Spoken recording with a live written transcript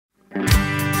Welcome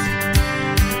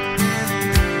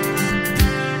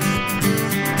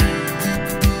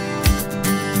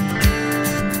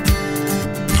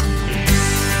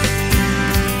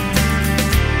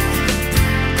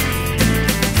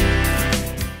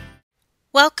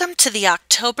to the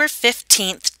October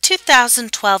 15th,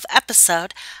 2012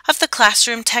 episode of the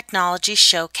Classroom Technology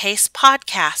Showcase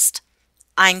podcast.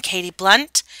 I'm Katie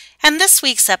Blunt, and this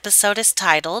week's episode is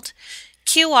titled,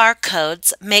 QR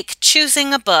Codes Make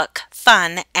Choosing a Book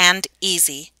Fun and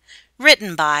Easy,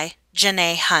 written by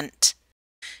Janae Hunt.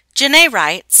 Janae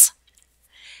writes,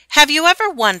 have you ever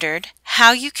wondered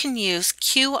how you can use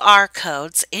QR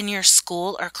codes in your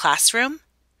school or classroom?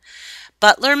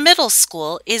 Butler Middle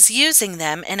School is using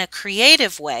them in a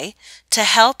creative way to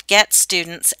help get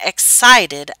students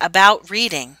excited about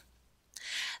reading.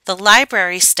 The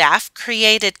library staff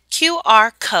created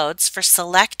QR codes for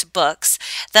select books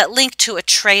that link to a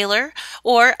trailer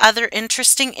or other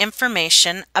interesting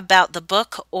information about the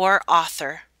book or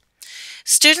author.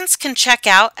 Students can check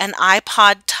out an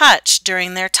iPod Touch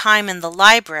during their time in the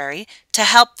library to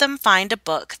help them find a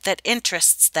book that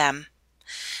interests them.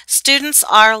 Students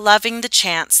are loving the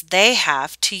chance they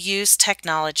have to use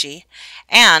technology,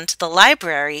 and the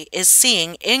library is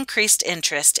seeing increased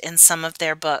interest in some of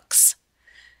their books.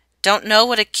 Don't know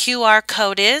what a QR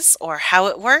code is or how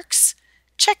it works?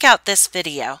 Check out this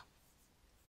video.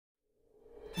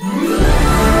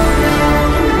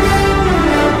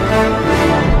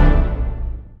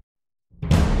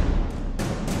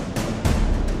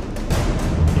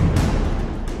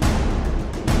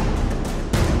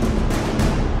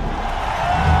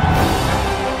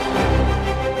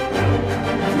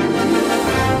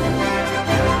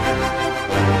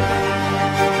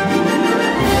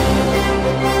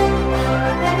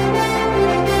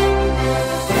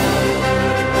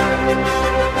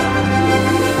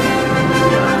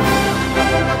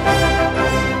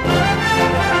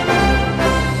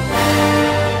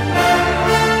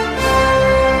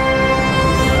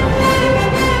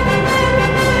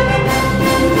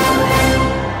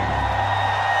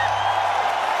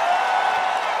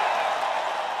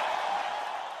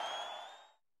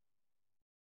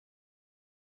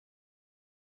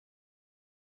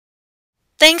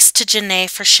 Thanks to Janae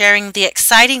for sharing the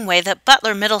exciting way that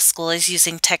Butler Middle School is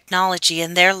using technology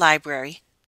in their library.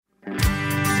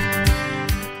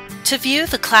 To view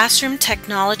the Classroom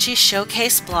Technology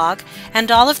Showcase blog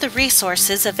and all of the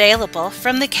resources available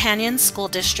from the Canyon School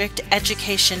District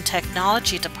Education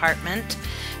Technology Department,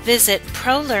 visit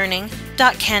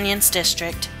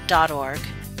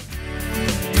prolearning.canyonsdistrict.org.